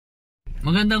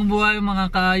Magandang buhay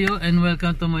mga kaayo and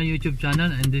welcome to my YouTube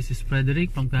channel, and this is Frederick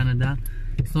from Canada.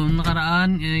 So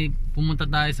nakaraan pumunta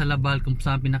tayo sa Laval kung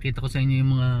saan pinakita ko sa inyo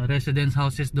yung mga residence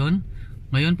houses doon.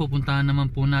 Ngayon pupuntahan naman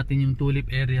po natin yung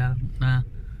tulip area na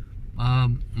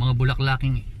mga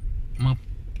bulaklaking, mga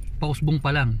pausbong pa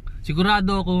lang.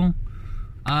 Sigurado akong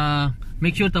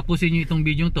make sure tapusin nyo itong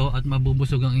video to at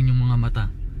mabubusog ang inyong mga mata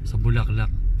sa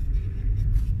bulaklak.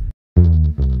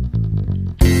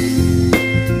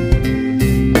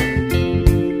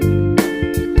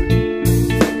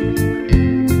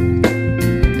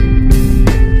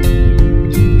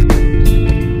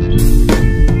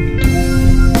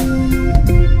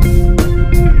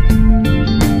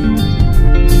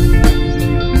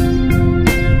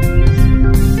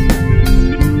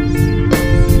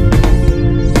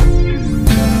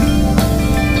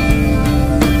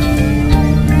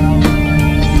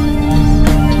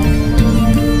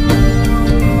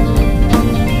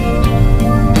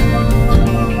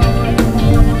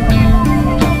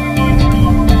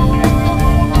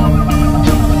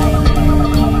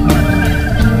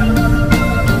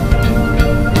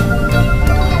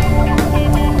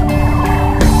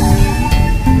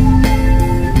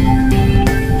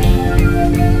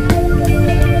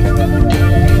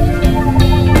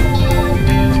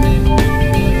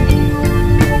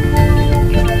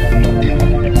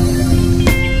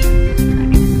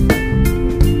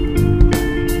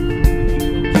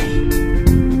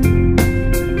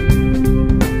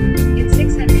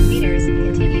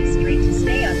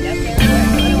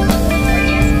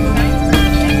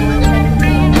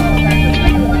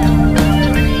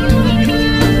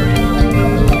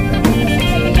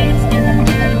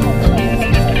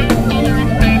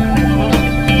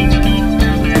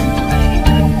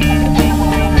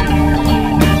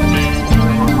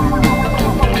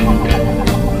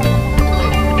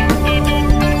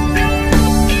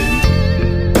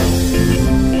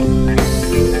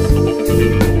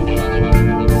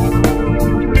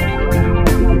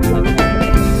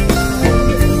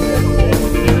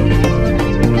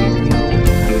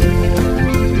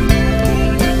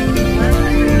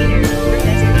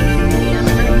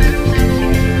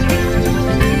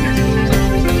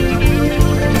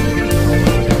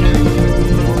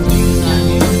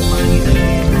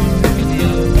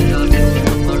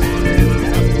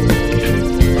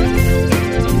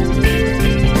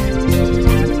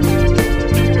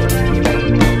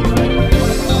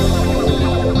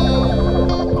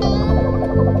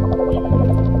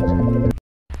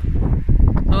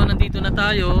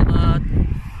 Tayo at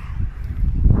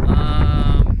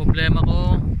problema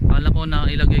ko, kala ko na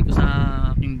ilagay ko sa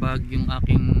aking bag yung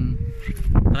aking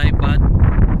tripod,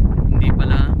 hindi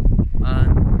pala.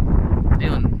 At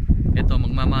ayun, eto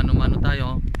magmamano-mano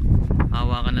tayo,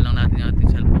 hawakan na lang natin yung ating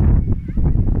cellphone.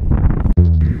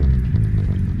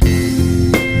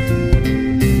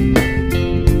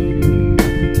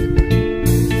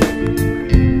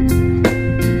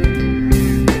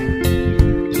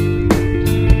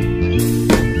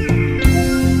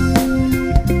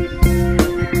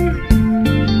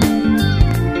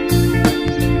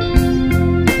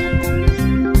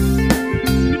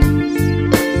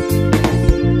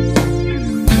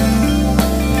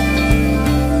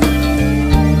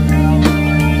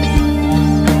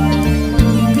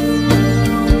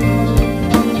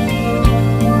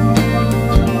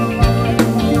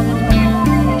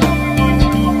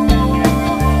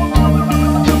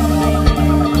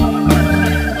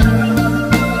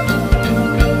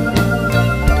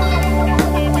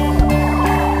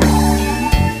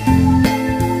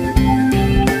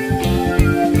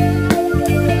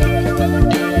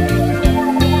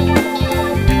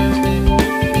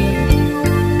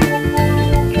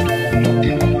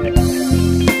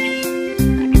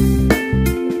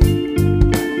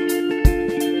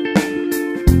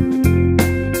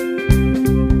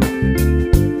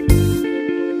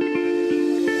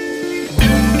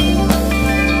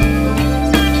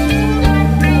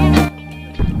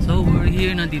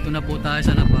 Nandito na po tayo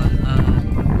sa Laval.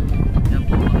 Yan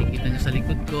po, makikita nyo sa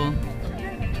likod ko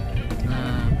na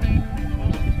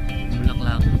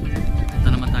bulaklak. Punta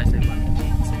naman tayo sa iba,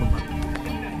 sa baba.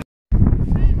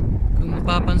 Kung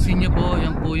mapapansin nyo po,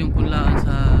 yan po yung punlaan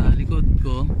sa likod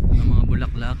ko ng mga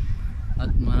bulaklak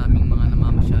at maraming mga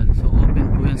namamasyal. So open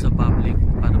po yan sa public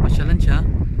para pasyalan siya.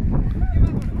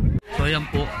 So yan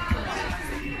po,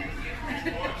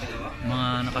 mga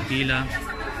nakapila.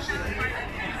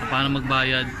 Paano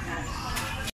magbayad?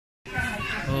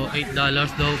 So $8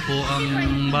 daw po ang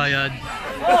bayad.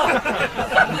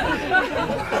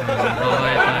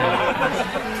 Babayad tayo.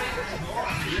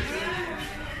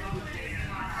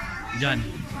 Diyan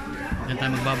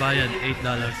tayo magbabayad,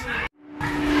 $8.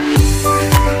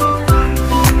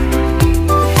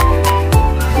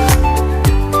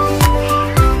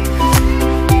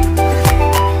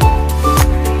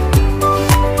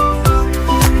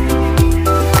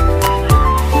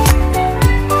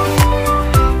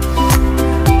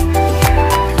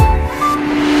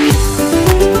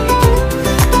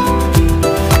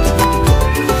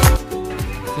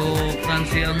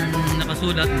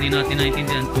 Nakasulat, hindi natin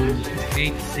naintindihan kung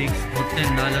 8, 6 or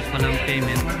 $10 pa lang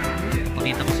payment.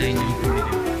 Pakita ko sa inyo yung video.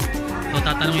 So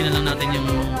tatanungin na lang natin yung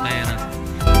pera.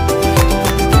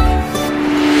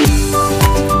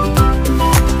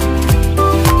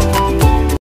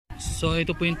 So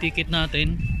ito po yung ticket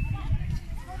natin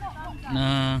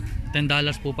na $10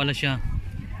 po pala siya.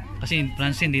 Kasi in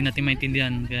France hindi natin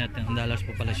maintindihan, kaya $10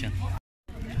 po pala siya.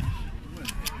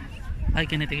 Hi,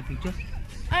 can I take a picture?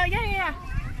 Yeah.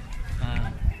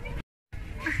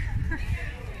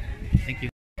 Thank you.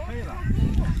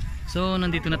 So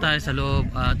nandito na tayo sa loob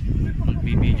at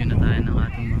magbibideo na tayo ng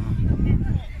ating mga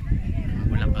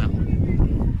bulaklak.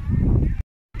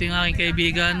 Ito yung aking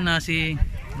kaibigan na si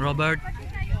Robert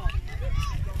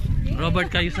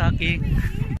Kayusaki.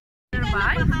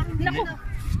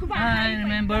 Hi,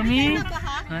 remember me?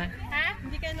 Hi.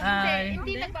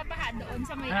 Hindi nagpapaha doon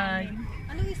sa may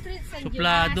Anong street sa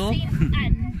Suplado.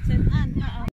 St. Anne.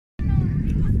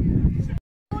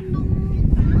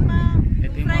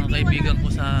 Ito yung mga kaibigan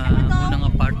ko sa unang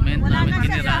apartment namin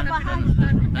kinira.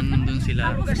 Nandun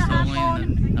sila. So ngayon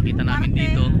nakita namin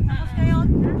dito. Tapos ngayon,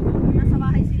 nasa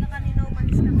bahay sila kanina,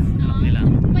 umalis kami. Alam nila.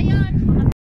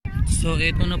 So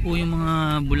ito na po yung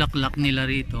mga bulaklak nila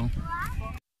rito.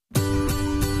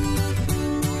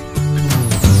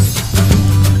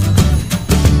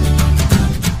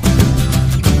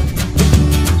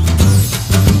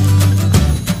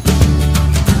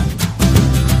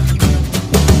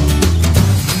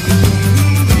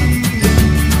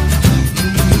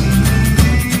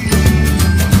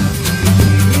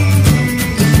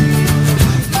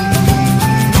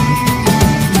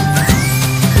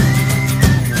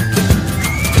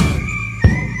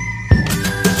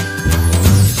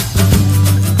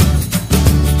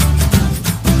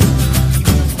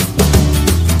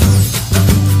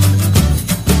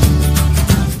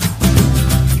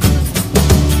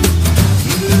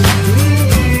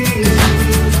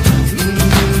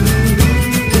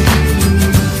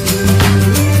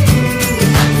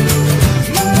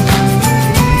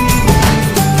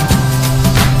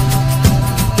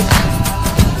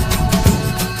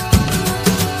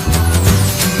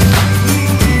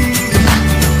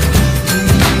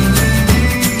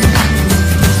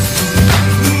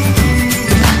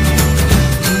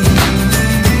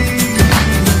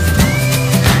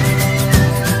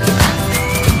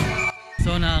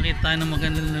 Tayo ng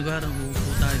magandang lugar,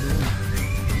 uupo tayo doon.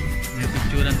 May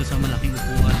picturean to sa malaking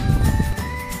upuan.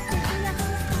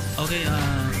 Okay,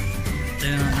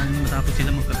 matapos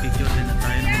sila magpa-picture, then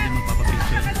tayo naman din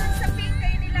magpapapicture.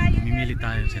 Mimili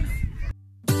tayo sila.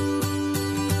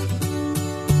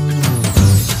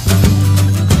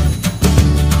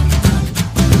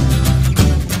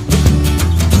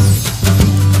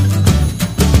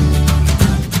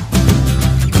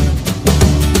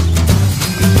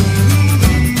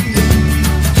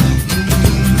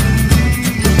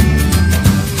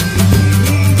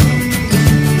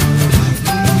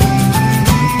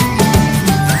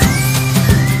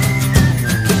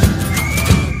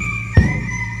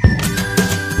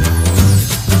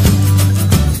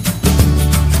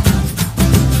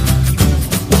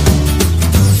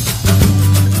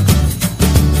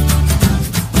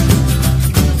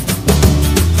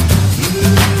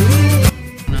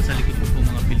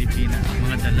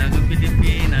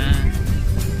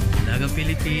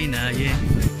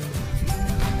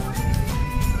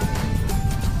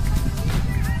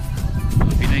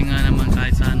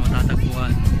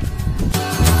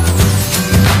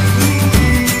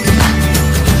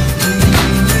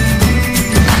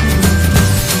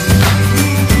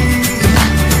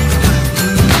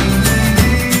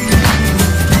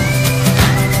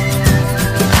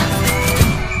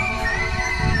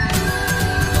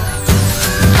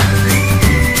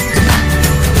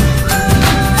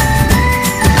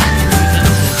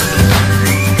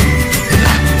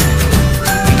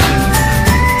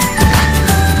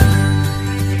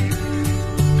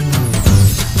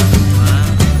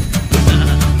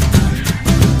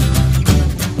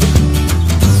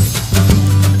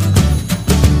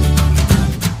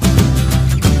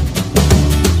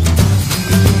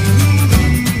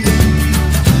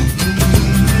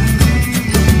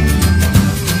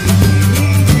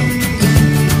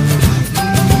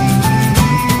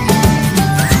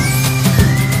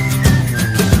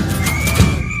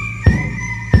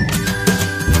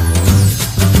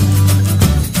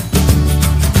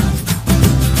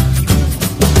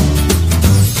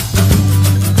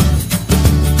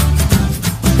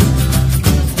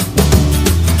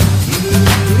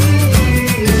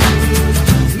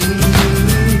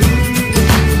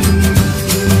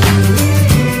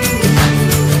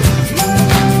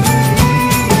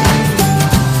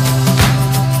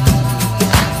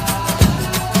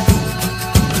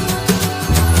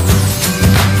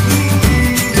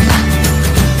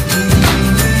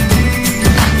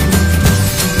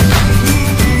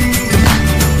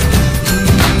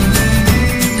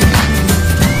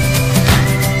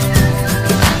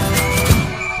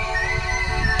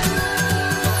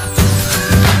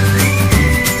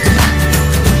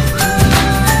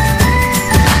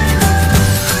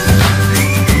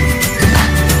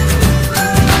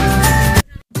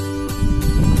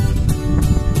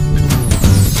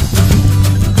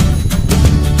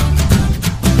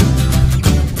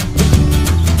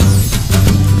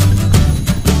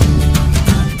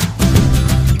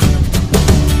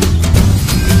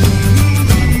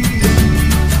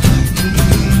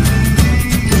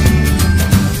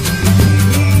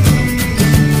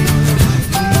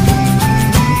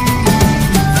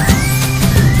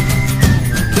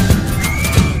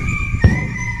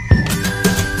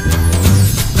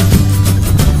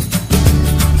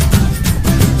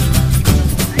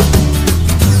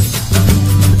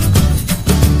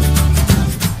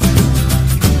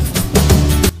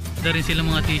 Maganda rin sila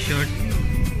mga t-shirt.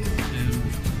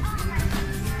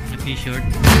 Mga t-shirt.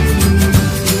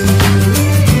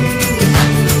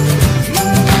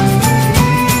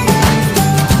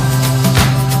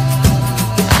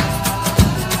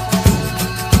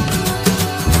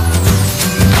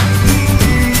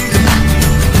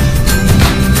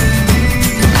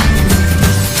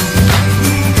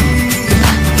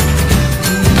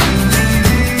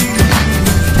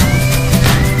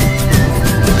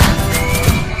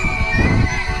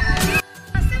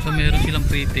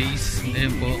 Pre-taste.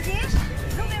 Ayan po.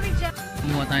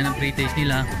 Kumuha tayo ng pre-taste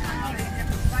nila.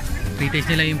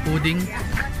 Pre-taste nila yung pudding.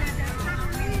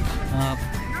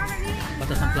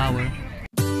 Patas ng flour.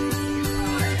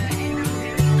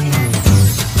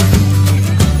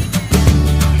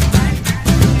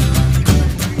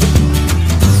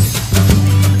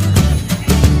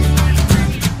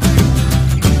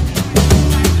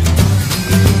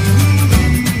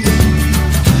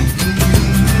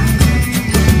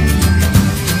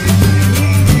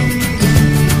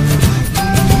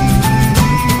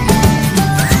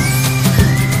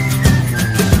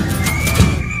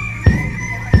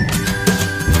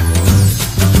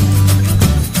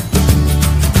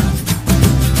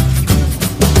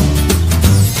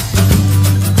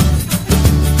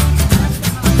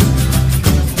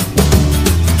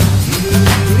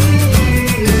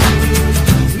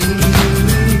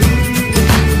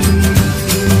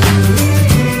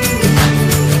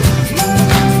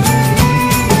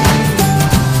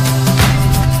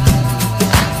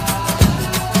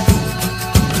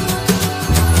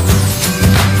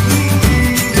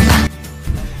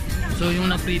 So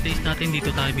yung na-pre-taste natin dito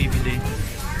tayo bibili.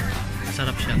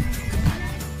 Masarap siya.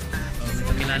 So,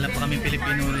 kilala pa kami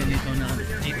Pilipino rin dito na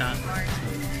kita.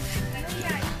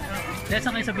 Kaya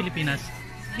saan kayo sa Pilipinas?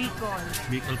 Bicol.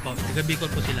 Bicol po. Taga Bicol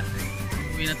po sila.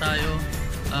 Uwi na tayo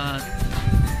at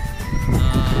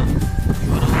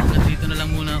siguro nandito na lang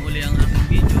muna uli ang aking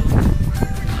video.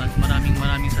 At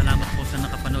maraming salamat po sa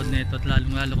nakapanood nito at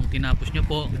lalo kung tinapos nyo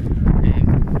po.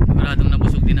 Siguradong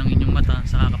nabusog din ang inyong mata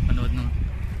sa kakapanood ng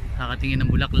kakatingin ng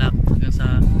bulaklak hanggang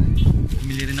sa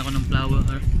bumili rin ako ng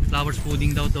flowers pudding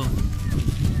daw to.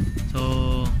 So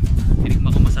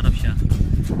tinikman ko, masarap siya.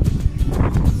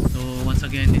 So once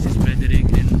again, this is Frederick,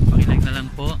 and paki-like na lang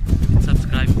po and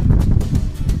subscribe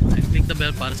and click the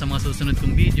bell para sa mga susunod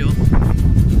kong video.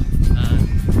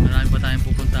 Marami pa tayong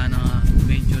pupuntahan na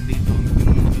adventure dito,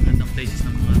 magagandang places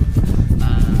ng mga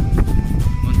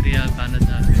Montreal,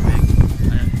 Canada, Quebec,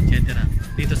 etc.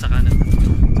 dito sa Canada.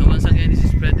 So once again, this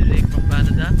is Frederick from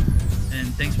Canada,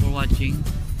 and thanks for watching.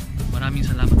 Maraming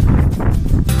salamat.